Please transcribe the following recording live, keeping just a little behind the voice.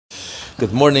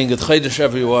Good morning, good Chodesh,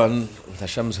 everyone. With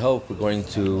Hashem's help, we're going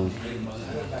to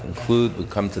we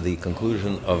come to the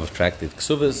conclusion of Tractate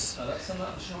Kesuvos,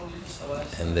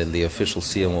 and then the official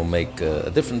siyum will make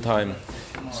a different time.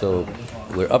 So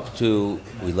we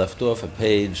left off at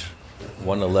page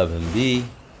 111b,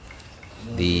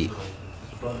 the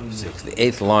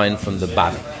eighth line from the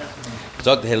bottom.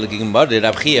 Sagt der Heilige Gemara,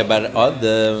 Rabchia bar Ad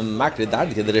Makri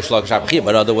Dardi, the Rish Lakish Rabchia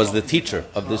bar Ad was the teacher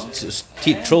of the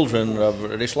children of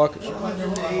Rish Lakish.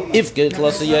 If he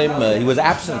was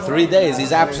absent 3 days,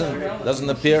 he's absent, doesn't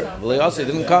appear. Well, he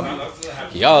didn't come.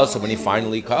 So when he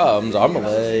finally comes,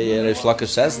 Amalei Rish Lakish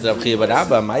says to Rabchia bar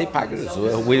Abba, my package,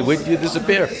 where did you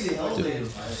disappear?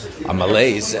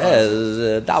 Amalei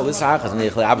says,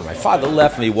 my father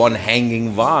left me one hanging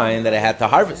vine that I had to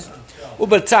harvest. On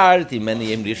the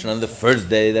first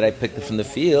day that I picked it from the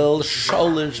field,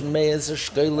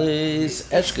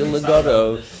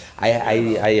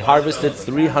 I harvested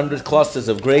 300 clusters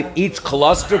of grape. Each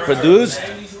cluster produced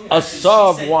a saw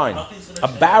of wine, a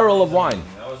barrel of wine.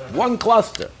 One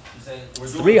cluster.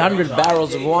 300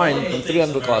 barrels of wine from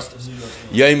 300 clusters.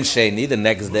 Yom Sheni, the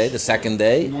next day, the second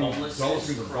day,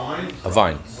 a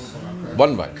vine.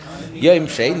 One vine. Yom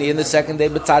Sheni, in the second day,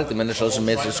 the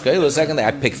second day,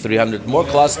 I picked 300 more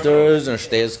clusters, and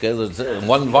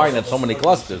one vine had so many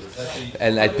clusters.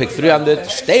 And I picked 300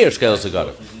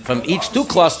 together. From each 2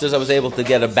 clusters, I was able to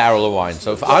get a barrel of wine.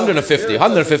 So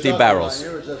 150 barrels.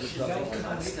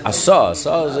 A saw is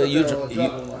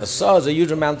a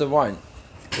huge amount of wine.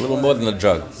 A little more than a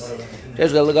jug. The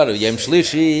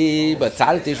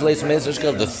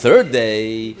third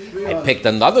day, I picked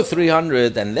another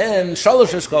 300, and then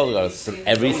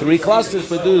every 3 clusters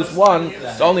produced one.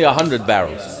 It's only 100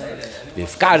 barrels.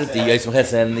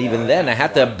 And even then, I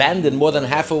had to abandon more than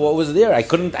half of what was there. I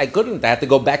couldn't. I had to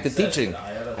go back to teaching.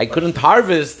 I couldn't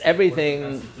harvest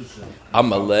everything.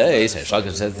 Amalei says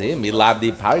to him,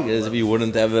 if you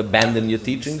wouldn't have abandoned your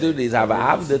teaching duties,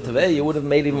 you would have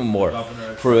made even more.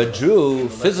 For a Jew,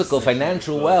 physical,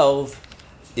 financial wealth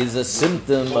is a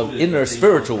symptom of inner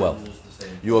spiritual wealth.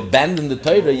 You abandon the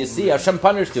Torah, you see, Hashem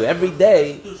punished you. Every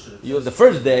day, the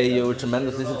first day you were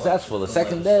tremendously successful. The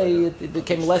second day, it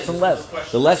became less and less.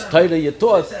 The less Torah you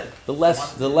taught, the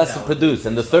less it produced.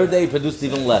 And the third day, it produced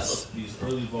even less.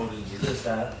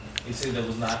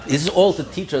 This is all to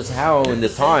teach us how, in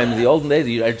the olden days,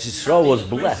 Yisrael was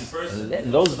blessed. And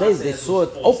in those days, they saw it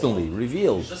openly,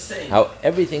 revealed, how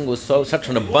everything was such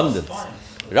an abundance.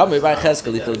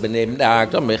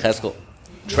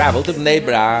 Traveled to Bnei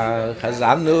Brak.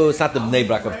 Chazanu, it's not the Bnei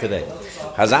Brak of today.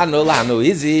 Chazanu lahanu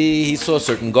izi, he saw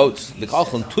certain goats.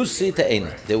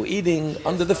 They were eating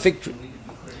under the fig tree.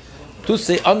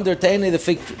 Tusi under the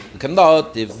fig tree.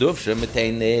 Cannot if dufsha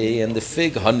metene, and the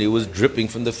fig honey was dripping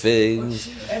from the figs.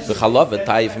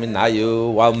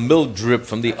 While milk dripped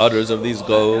from the udders of these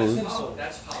goats.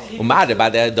 And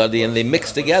they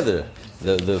mixed together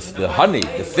the honey,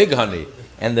 the fig honey,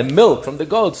 and the milk from the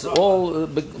goats all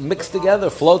mixed together,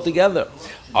 flow together.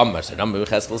 Amar said,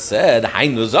 that's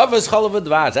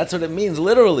what it means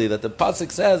literally, that the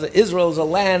pasuk says that Israel is a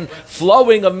land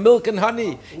flowing of milk and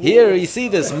honey. Here you see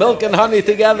this, milk and honey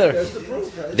together.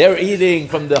 They're eating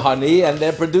from the honey and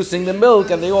they're producing the milk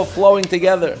and they're all flowing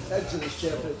together.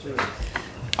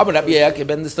 Rabbi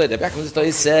Yaakov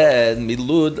said,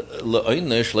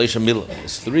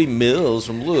 it's 3 mills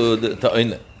from Lud to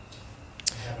Oina,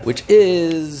 which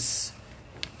is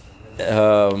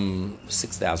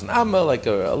 6,000 amma, like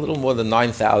a little more than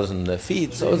 9,000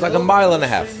 feet. So it's like a mile and a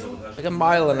half.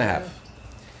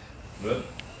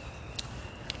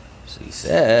 So he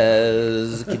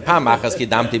says,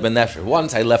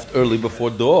 once I left early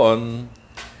before dawn,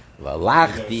 and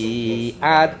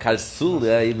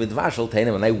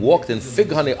I walked in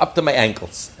fig honey up to my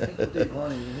ankles.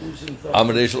 I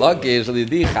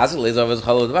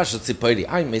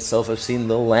myself have seen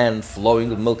the land flowing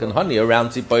with milk and honey around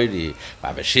Tzipori.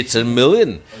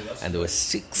 And there was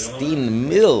 16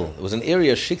 mil. It was an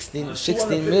area 16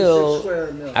 mil.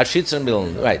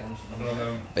 Right.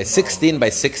 By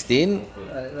 16.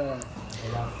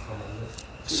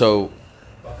 So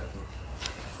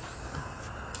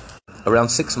around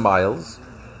 6 miles.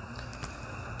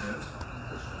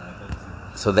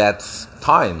 So that's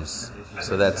times.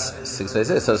 So that's 6 by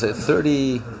 6. So it's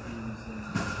 30.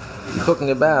 You're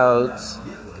talking about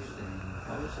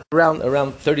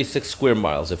around 36 square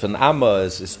miles. If an amma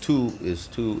is a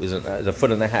foot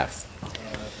and a half.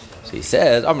 So he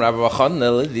says, I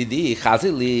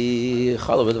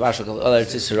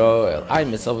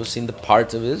myself have seen the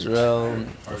parts of Israel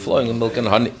flowing in milk and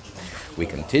honey. We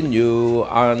continue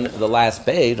on the last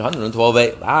page, 112.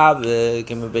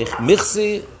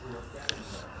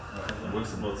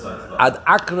 Ad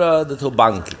Akra the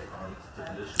Tulbanki.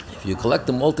 If you collect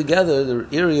them all together, the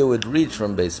area would reach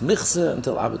from Beis Michse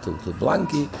until Abatul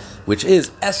Tulbanki, which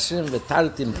is Esrim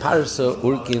V'Tartim Parsa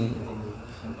Urkin,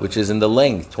 which is in the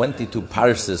length 22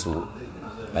 parses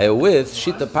by a width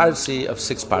Shita Parsi of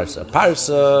 6 parsa.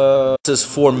 Parsa is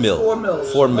 4 mil.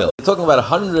 4 mil. We're talking about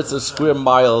hundreds of square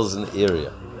miles in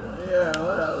area.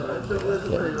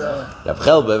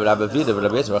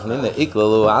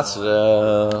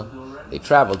 They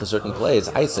traveled to certain place.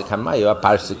 Isaac Hamayo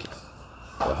Parsik.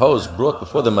 The host brought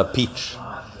before them a peach,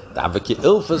 which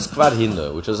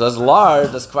is as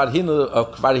large as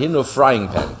kvarhinu frying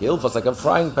pan. Ilfa is like a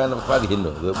frying pan of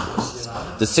kvarhinu.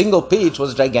 The single peach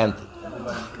was gigantic.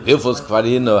 Ilfa's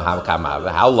kvarhinu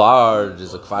how large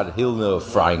is a kvarhinu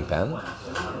frying pan?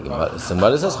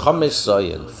 Somebody says 5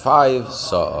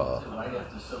 saw,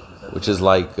 which is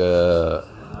like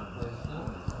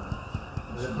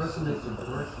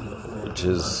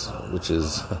which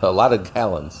is a lot of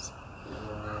gallons.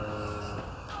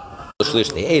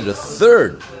 They ate a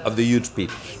third of the huge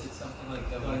peach.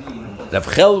 The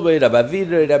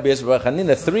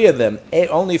 3 of them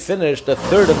only finished a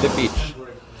third of the peach.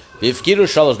 They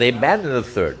abandoned a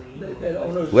third.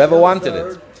 Whoever wanted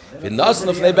it. And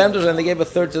they gave a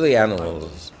third to the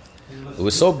animals. It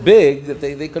was so big that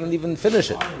they couldn't even finish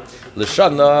it.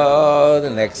 The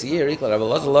next year,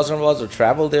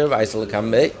 traveled there,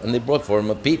 and they brought for him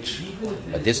a peach.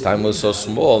 But this time it was so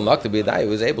small, not to be that he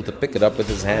was able to pick it up with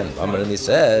his hand. And he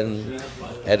said,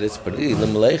 it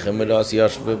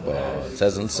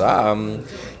says in Psalm,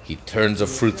 he turns a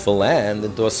fruitful land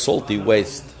into a salty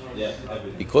waste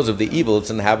because of the evil its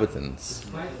inhabitants.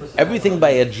 Everything by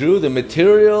a Jew, the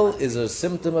material, is a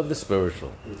symptom of the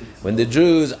spiritual. When the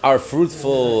Jews are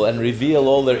fruitful and reveal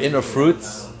all their inner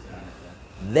fruits,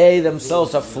 they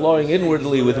themselves are flowing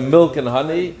inwardly with milk and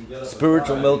honey,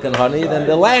 spiritual milk and honey, then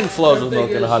the land flows with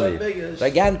milk and honey.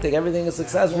 Gigantic, everything is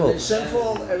successful.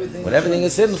 When everything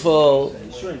is sinful,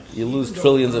 you lose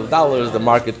trillions of dollars, the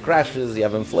market crashes, you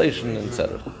have inflation,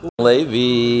 etc.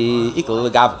 Levi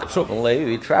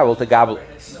traveled to Gabel.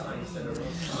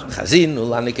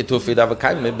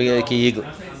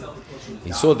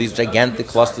 He saw these gigantic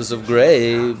clusters of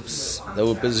grapes that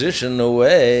were positioned in a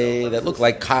way that looked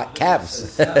like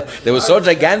calves. They were so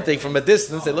gigantic from a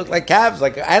distance, they looked like calves,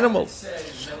 like animals.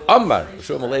 Amar,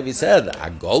 Shlomo Levi said,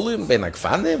 Agolim ben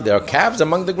Akfanim, there are calves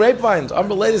among the grapevines.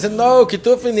 Amar Levi said, no,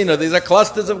 Kitufin, these are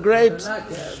clusters of grapes.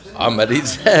 Amar, he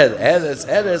said, Eres,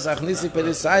 Achnisi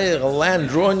Perisayir, a land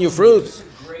drawing your fruits.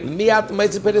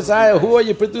 Who are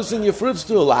you producing your fruits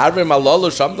to?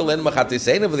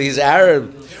 These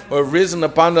Arabs who have risen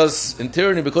upon us in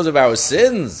tyranny because of our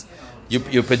sins.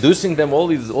 You're producing them all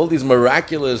these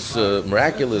miraculous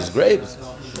grapes.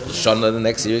 Shana the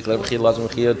next year,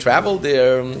 traveled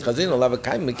there. So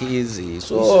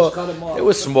they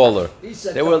were smaller.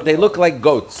 They looked like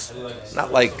goats,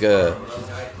 not like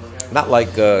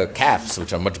calves,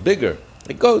 which are much bigger.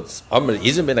 The goats.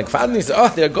 He said,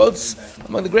 they're goats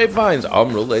among the grapevines.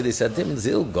 They said to him,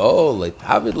 Zil, go.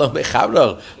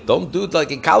 Don't do it like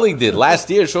a colleague did.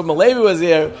 Last year, Shlomo Levi was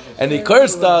here, and he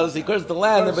cursed us. He cursed the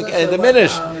land and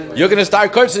diminished. You're going to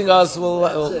start cursing us. We'll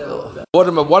order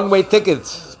him a one-way ticket.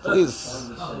 Please,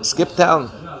 skip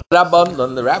town.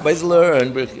 The rabbis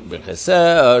learned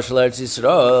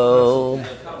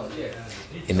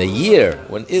in the year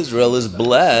when Israel is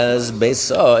blessed, one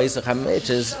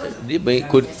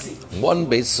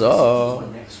Beisah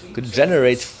could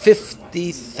generate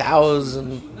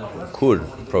 50,000 kur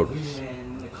produce.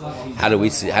 How do we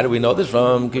know this?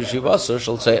 From Kesuvos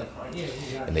shall say it.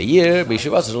 In the year,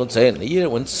 Kesuvos shall say it. In the year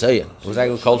when Tzayin was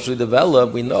agriculturally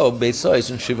developed, we know Beisah is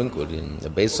in Shivan Kurim. The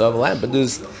Beisah of land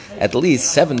produced at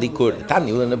least 70 kur.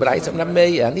 Tani in the Braisa,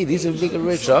 these are big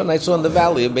rich. And I saw in the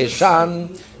valley of Beishan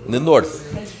in the north.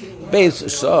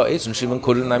 Beisah, and Shivan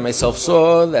Kurim, I myself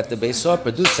saw that the Beisah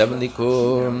produced 70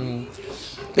 kur.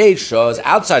 Beisah is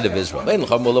outside of Israel.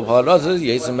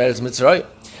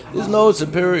 There's no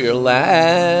superior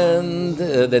land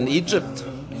than Egypt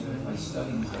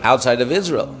outside of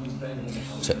Israel.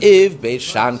 So if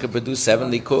Beishan could produce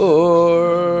 70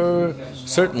 kur,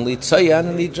 certainly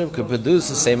Tzayan in Egypt could produce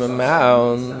the same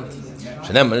amount.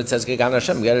 It says, like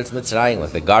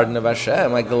the garden of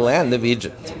Hashem, like the land of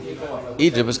Egypt.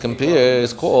 Egypt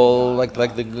is called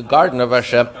like the garden of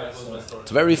Hashem.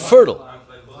 It's very fertile.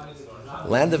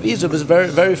 Land of Egypt is very,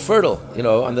 very fertile,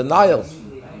 on the Nile.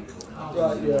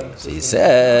 So he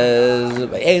says,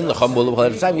 and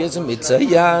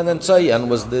Tzayan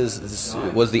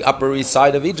was the Upper East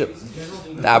side of Egypt.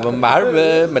 That's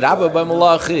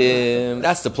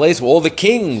the place where all the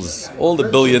kings, all the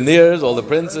billionaires, all the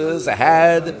princes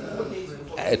had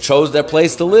chose their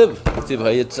place to live.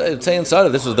 It's saying Sarah.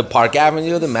 This was the Park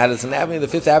Avenue, the Madison Avenue, the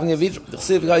Fifth Avenue of Egypt.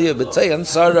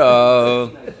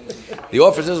 The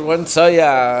officers went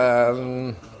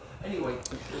Sarah.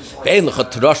 There's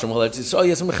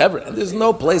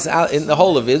no place out in the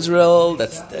whole of Israel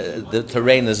that's the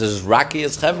terrain is as rocky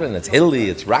as Hebron. It's hilly,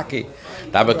 it's rocky.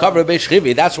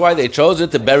 That's why they chose it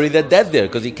to bury their dead there,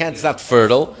 because it's not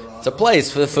fertile. It's a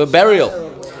place for burial.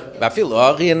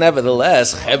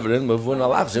 Nevertheless, Hebron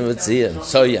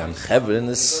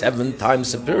is 7 times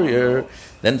superior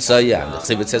than Tzayan. It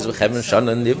says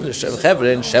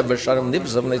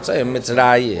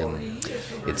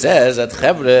it says at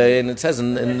Hebron, it says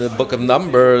in the book of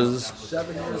Numbers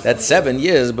that 7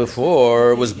 years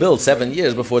before was built, 7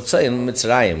 years before Tzayin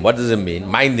Mitzrayim. What does it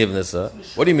mean?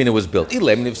 What do you mean it was built?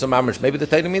 Maybe the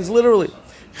title means literally.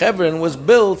 Hebron was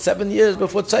built 7 years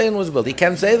before Tzayin was built. He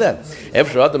can't say that.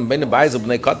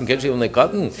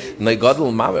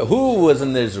 Who was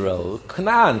in Israel?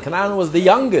 Canaan. Canaan was the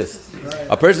youngest.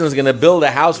 A person is going to build a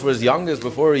house for his youngest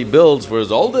before he builds for his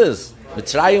oldest.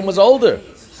 Mitzrayim was older.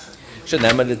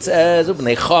 It says,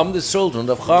 the children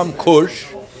of Cham, Cush,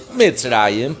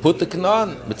 Mitzrayim, put the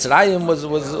Canaan. Mitzrayim was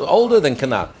older than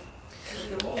Canaan.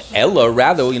 Ella,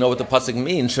 rather, you know what the pasuk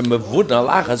means,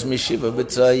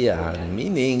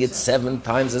 meaning it's 7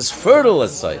 times as fertile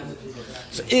as Tzayin.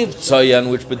 So if Tzayin,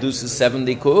 which produces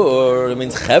 70 kur, it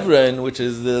means Hebron, which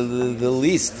is the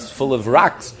least, full of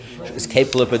rocks, is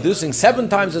capable of producing 7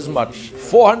 times as much,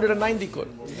 490 kur.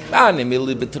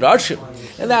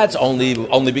 And that's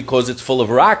only because it's full of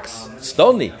rocks,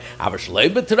 stony. Not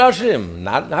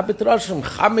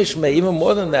chamish, even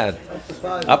more than that,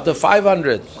 up to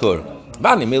 500 kur.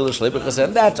 And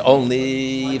that's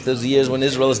only if there's years when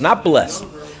Israel is not blessed.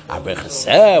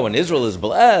 When Israel is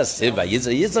blessed,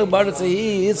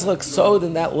 Yitzchak sowed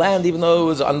in that land, even though it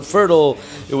was unfertile,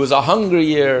 it was a hungry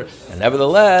year, and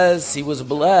nevertheless he was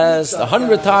blessed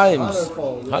 100 times,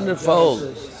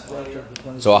 100-fold.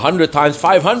 So 100 times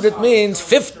 500 means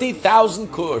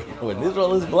 50,000 kur. When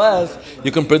Israel is blessed,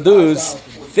 you can produce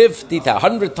 50,000.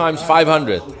 100 times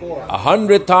 500.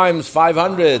 100 times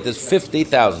 500 is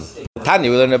 50,000. Tanya,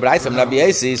 we learn about Isam Nabi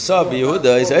Esi, Sav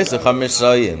Yehuda is Esa Chamish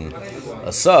Sayin.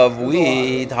 A sav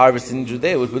wheat harvested in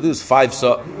Judea would produce 5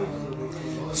 saw.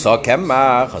 Saw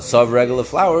kemach, a saw regular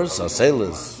flowers, saw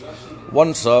sailors.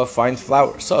 1 saw fine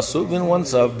flour, saw subin, 1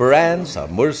 saw bran, saw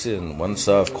mursin, 1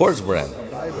 saw of coarse bran.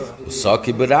 Saw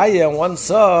kiburaya, and 1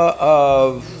 saw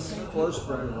of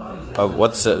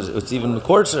what's it's even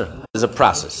coarser. There's a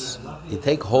process. You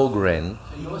take whole grain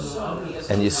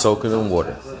and you soak it in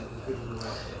water.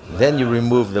 Then you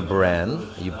remove the bran.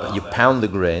 You pound the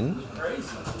grain.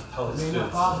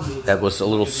 That was a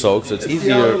little soaked, so it's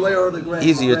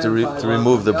easier to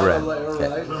remove the bran.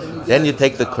 Okay. Then you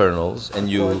take the kernels and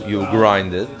you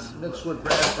grind it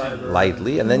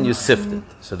lightly, and then you sift it.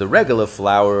 So the regular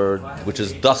flour, which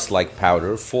is dust-like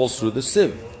powder, falls through the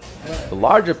sieve. The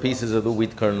larger pieces of the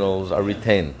wheat kernels are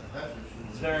retained.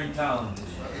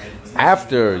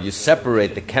 After you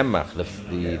separate the kemach,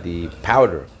 the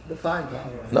powder. The fine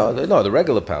powder. No, the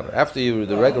regular powder. After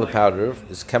the regular powder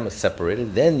is kemach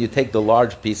separated, then you take the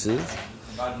large pieces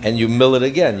and you mill it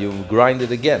again. You grind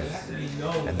it again,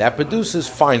 and that produces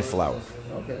fine flour.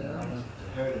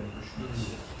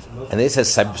 And they say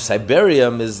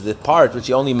Siberium is the part which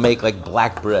you only make like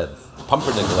black bread,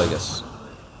 pumpernickel, I guess.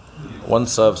 1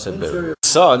 saw of Siberium.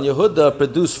 Son Yehuda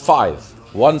produced 5.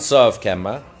 1 saw of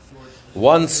kemach,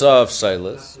 1 saw of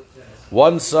silas,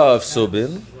 1 saw of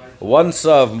subin, 1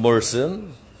 saw of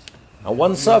mursin, and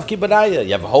 1 saw of kibaraya.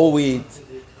 You have whole wheat,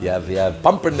 you have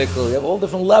pumpernickel, you have all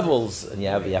different levels, and you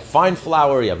have fine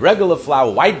flour, you have regular flour,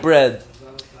 white bread,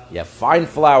 you have fine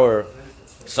flour,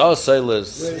 saw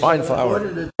sailors, fine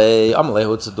flour.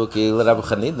 Amalehu tzeduki l'Rab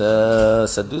Chanina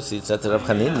Sadusi tzat Rab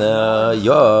Chanina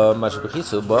Yom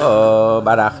Mashbechisu Bo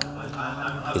Barach.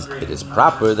 It is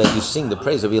proper that you sing the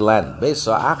praise of your land. My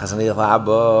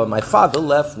father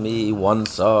left me 1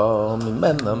 saw.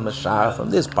 From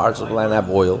this parts of the land I have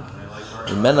oil.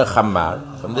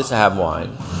 From this I have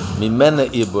wine.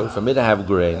 From it I have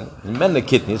grain.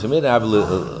 Kidneys. From it I have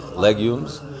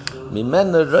legumes. From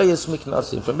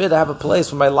it I have a place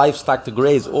for my livestock to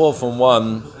graze, all from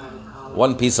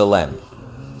one piece of land.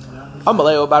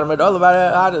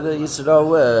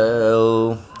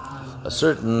 A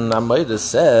certain Amoida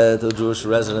said to a Jewish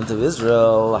resident of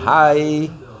Israel,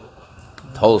 "Hi,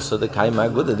 Tulsa the Kaima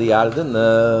Guda the Yarden,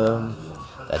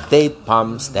 that date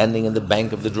palm standing in the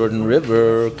bank of the Jordan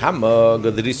River. Kama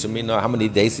Gadrisumino, how many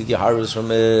days did you harvest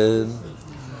from it?"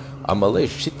 Amalei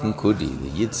Shitin Kudi. The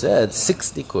Yid said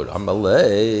 60 kud.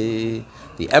 Amalei,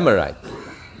 the Emirate,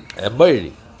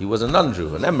 Abiri. He was a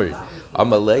non-Jew, an Emery.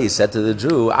 Amalei said to the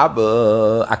Jew,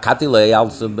 Abba, Akatilei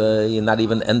also, you not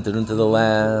even entered into the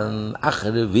land.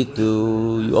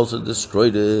 Acherevitu, you also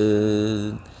destroyed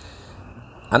it.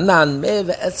 Anan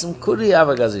meve etzem kuri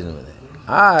avagazinu.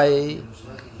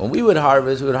 When we would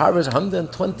harvest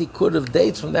 120 kud of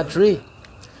dates from that tree.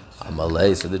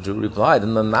 Amalei, so the Jew replied,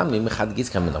 when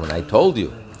I told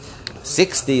you,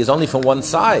 60 is only from one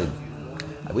side.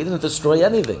 We didn't destroy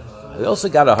anything. We also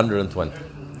got 120.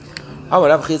 What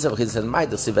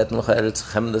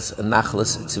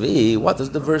does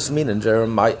the verse mean in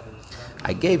Jeremiah?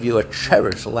 I gave you a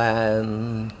cherished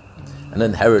land, an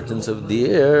inheritance of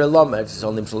deer. Why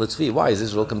is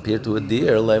Israel compared to a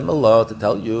deer? To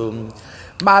tell you,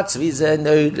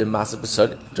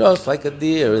 just like a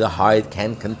deer, the hide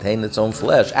can't contain its own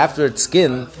flesh. After its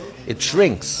skin, it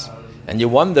shrinks. And you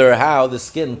wonder how the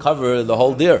skin covered the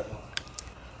whole deer.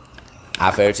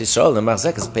 So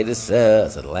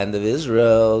the land of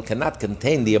Israel cannot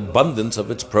contain the abundance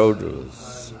of its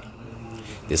produce.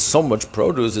 There's so much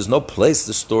produce, there's no place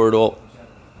to store it all.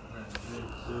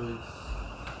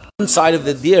 Inside of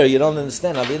the deer, you don't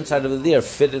understand how the inside of the deer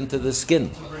fit into the skin.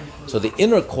 So the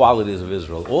inner qualities of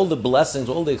Israel, all the blessings,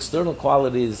 all the external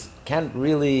qualities can't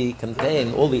really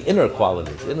contain all the inner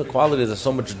qualities. The inner qualities are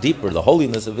so much deeper, the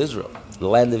holiness of Israel, the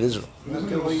land of Israel.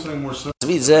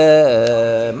 Another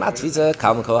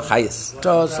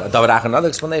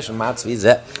explanation,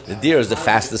 the deer is the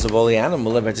fastest of all the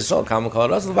animals. Israel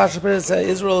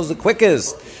is the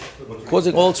quickest,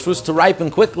 causing all its fruits to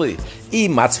ripen quickly.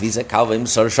 If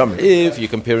you're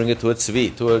comparing it to a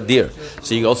tzvi, to a deer,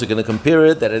 so you're also going to compare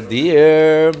it that a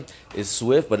deer is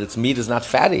swift, but its meat is not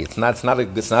fatty. It's not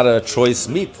a choice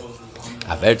meat. So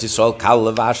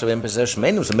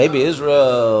maybe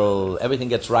Israel, everything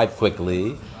gets ripe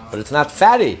quickly, but it's not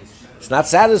fatty. It's not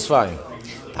satisfying.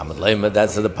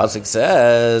 That's what the pasuk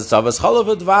says.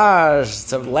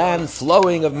 It's a land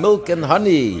flowing of milk and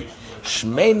honey.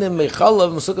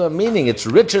 Meaning it's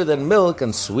richer than milk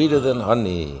and sweeter than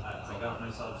honey.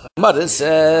 Mother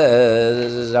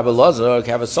says, Rabbi Lazar,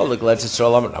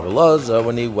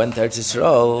 when he went to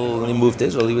Israel, when he moved to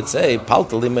Israel, he would say,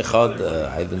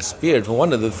 I've been spared from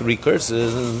one of the three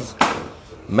curses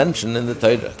mentioned in the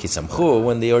Torah.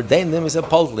 When they ordained him, he said,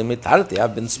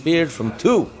 I've been spared from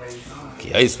two.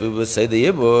 We would say the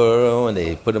Yibur, when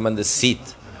they put him on the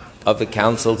seat of the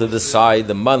council to decide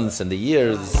the months and the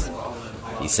years,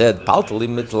 he said, Paltali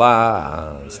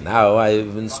mitlas. Now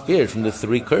I've been spared from the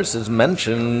three curses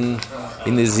mentioned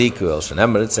in Ezekiel. It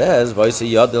says, it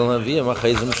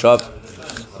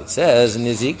says in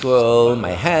Ezekiel,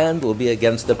 my hand will be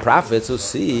against the prophets who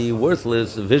see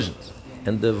worthless visions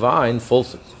and divine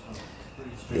falsehoods.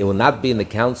 They will not be in the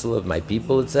council of my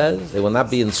people, it says. They will not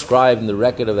be inscribed in the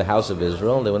record of the house of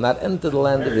Israel. They will not enter the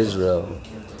land of Israel.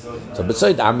 So,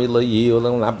 beside Ami lo yil, they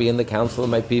will not be in the council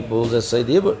of my people, as said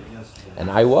Yibur. And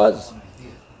I was.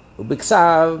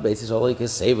 Ubiksav,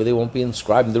 they won't be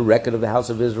inscribed in the record of the house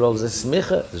of Israel as a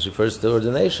smicha. This refers to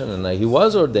ordination, and he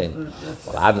was ordained.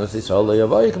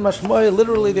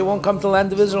 Literally, they won't come to the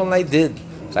land of Israel, and I did.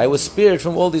 So I was spared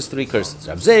from all these three curses.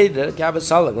 Rab Zayda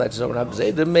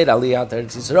made Aliyah to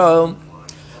Eretz Yisrael.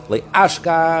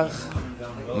 Le'ashkach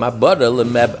mabara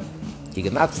le'meba. He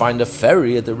could not find a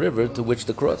ferry at the river to which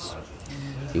to cross.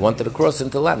 He wanted to cross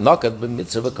into land. Nakat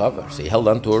b'mitzvah cover. So he held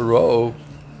onto a rope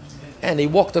and he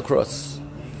walked across.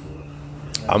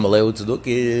 Amalei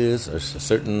Tzedukis, a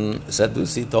certain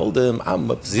Saddusi, told him,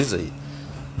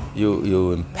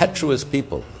 you impetuous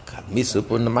people. You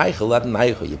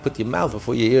put your mouth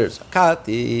before your ears.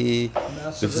 You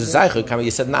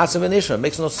said Nasav and Ishma. It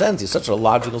makes no sense. You're such a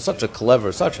logical, such a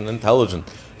clever, such an intelligent,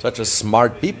 such a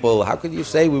smart people. How could you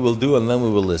say we will do and then we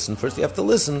will listen? First you have to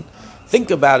listen,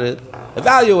 think about it,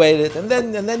 evaluate it, and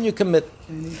then you commit.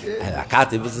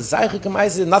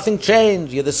 Nothing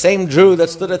changed. You're the same Jew that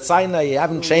stood at Sinai. You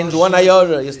haven't changed one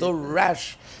iota. You're still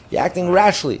rash. You're acting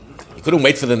rashly. You couldn't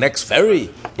wait for the next ferry.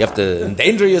 You have to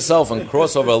endanger yourself and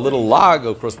cross over a little log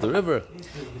across the river.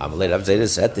 Amalei Rav Zayda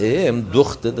said to him,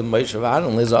 Duchte the Moshe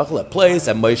Aaron, a place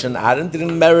that Moshe and Aaron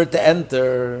didn't merit to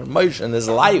enter. Moshe in his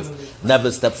life never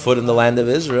stepped foot in the land of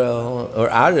Israel, or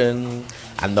Aaron.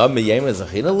 And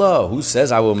who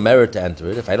says I will merit to enter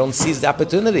it if I don't seize the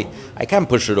opportunity? I can't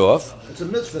push it off. It's a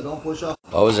mitzvah, don't push off.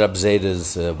 What was Rab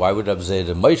Zayda's, why would Rab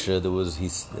Zayda Moshe, he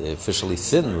officially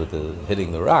sinned with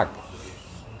hitting the rock.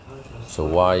 So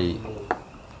why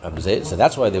Rab Zayda? So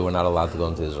that's why they were not allowed to go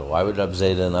into Israel. Why would Rab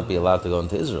Zayda not be allowed to go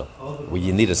into Israel? Well,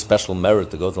 you need a special merit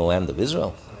to go to the land of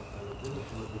Israel.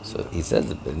 So he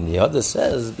says, and Yehuda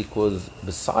says, because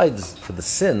besides for the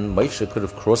sin, Moshe could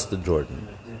have crossed the Jordan.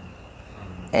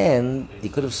 And he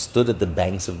could have stood at the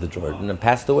banks of the Jordan and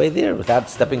passed away there without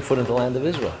stepping foot into the land of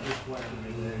Israel.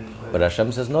 But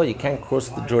Hashem says, no, you can't cross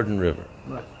the Jordan River.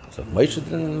 Right. So if Moshe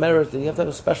didn't merit, you have to have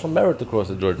a special merit to cross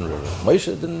the Jordan River. Moshe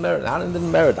didn't merit, Aaron didn't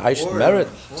merit, I should merit.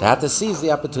 So I had to seize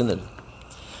the opportunity.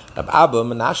 Rab Abba,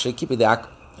 Menashe,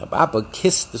 Rab Abba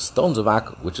kissed the stones of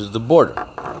Akka, which is the border.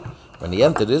 When he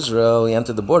entered Israel, he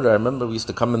entered the border. I remember we used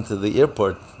to come into the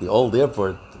airport, the old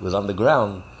airport was on the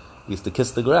ground. We used to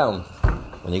kiss the ground.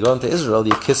 When you go into Israel,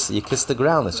 you kiss the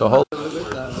ground. It's so whole.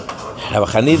 Rav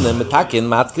Chanina metakin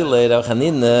matkile. Rav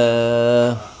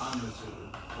Chanina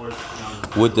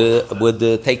would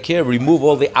take care, remove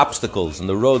all the obstacles in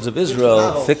the roads of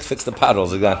Israel, fix the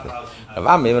potholes exactly. Rav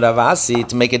Ami, Rav Asi,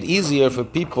 to make it easier for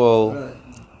people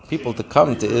to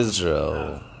come to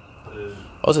Israel.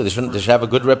 Also, they should have a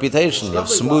good reputation. You have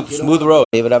smooth road.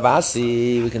 Rav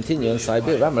Asi, we continue inside.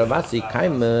 Rav Asi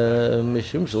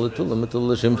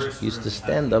used to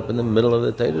stand up in the middle of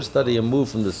the Torah study and move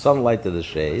from the sunlight to the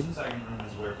shade,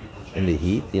 in the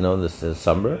heat, in the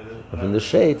summer, from the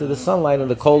shade to the sunlight in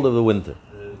the cold of the winter.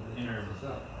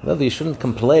 You shouldn't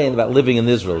complain about living in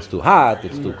Israel. It's too hot,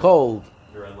 it's too cold.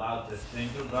 You're allowed to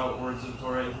think about words of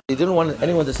Torah. He didn't want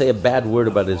anyone to say a bad word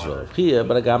about Israel.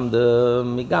 But Agam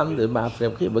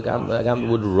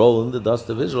would roll in the dust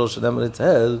of Israel. And it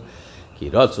says,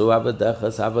 it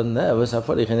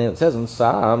says in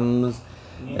Psalms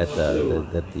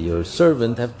that your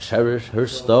servant have cherished her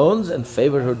stones and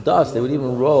favored her dust. They would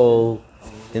even roll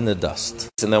in the dust.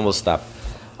 And then we'll stop.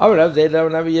 The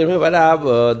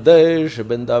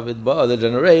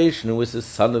generation who is the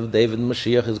son of David,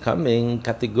 Mashiach is coming.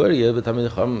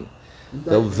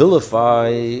 They'll vilify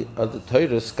the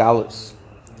Torah scholars.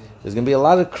 There's going to be a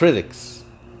lot of critics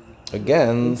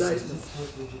against.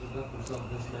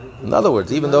 In other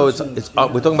words, even though it's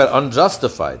we're talking about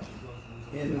unjustified.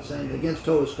 Against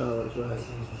Torah scholars, right?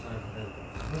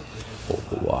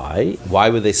 Why? Why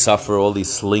would they suffer all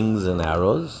these slings and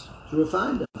arrows? To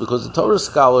refine them. Because the Torah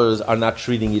scholars are not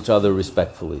treating each other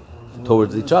respectfully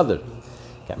towards each other.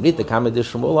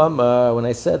 When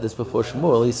I said this before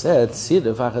Shmuel, he said,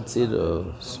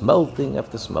 smelting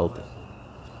after smelting.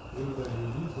 In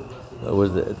other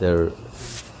words,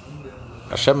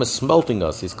 Hashem is smelting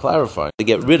us, He's clarifying. To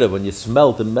get rid of, when you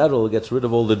smelt the metal, it gets rid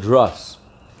of all the dross.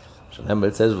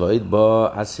 It says,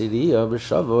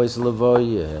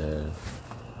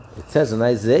 it says in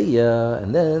Isaiah,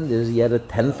 and then there's yet a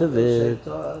tenth of it.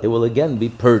 It will again be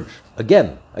purged.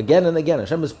 Again and again.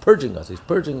 Hashem is purging us. He's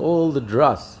purging all the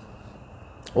dross,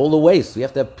 all the waste. We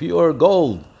have to have pure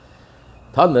gold.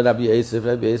 Plunderers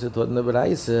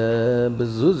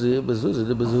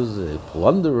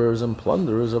and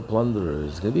plunderers of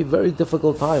plunderers. It's going to be a very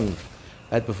difficult time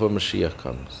right before Mashiach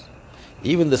comes.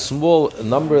 Even the small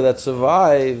number that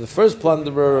survive, the first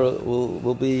plunderer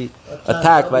will be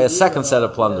attacked by a second set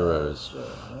of plunderers.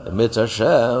 Amidst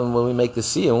Hashem, when we make the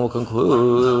siyum, we'll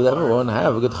conclude. Everyone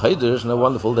have a good chaydush and a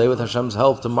wonderful day with Hashem's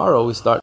help. Tomorrow we start.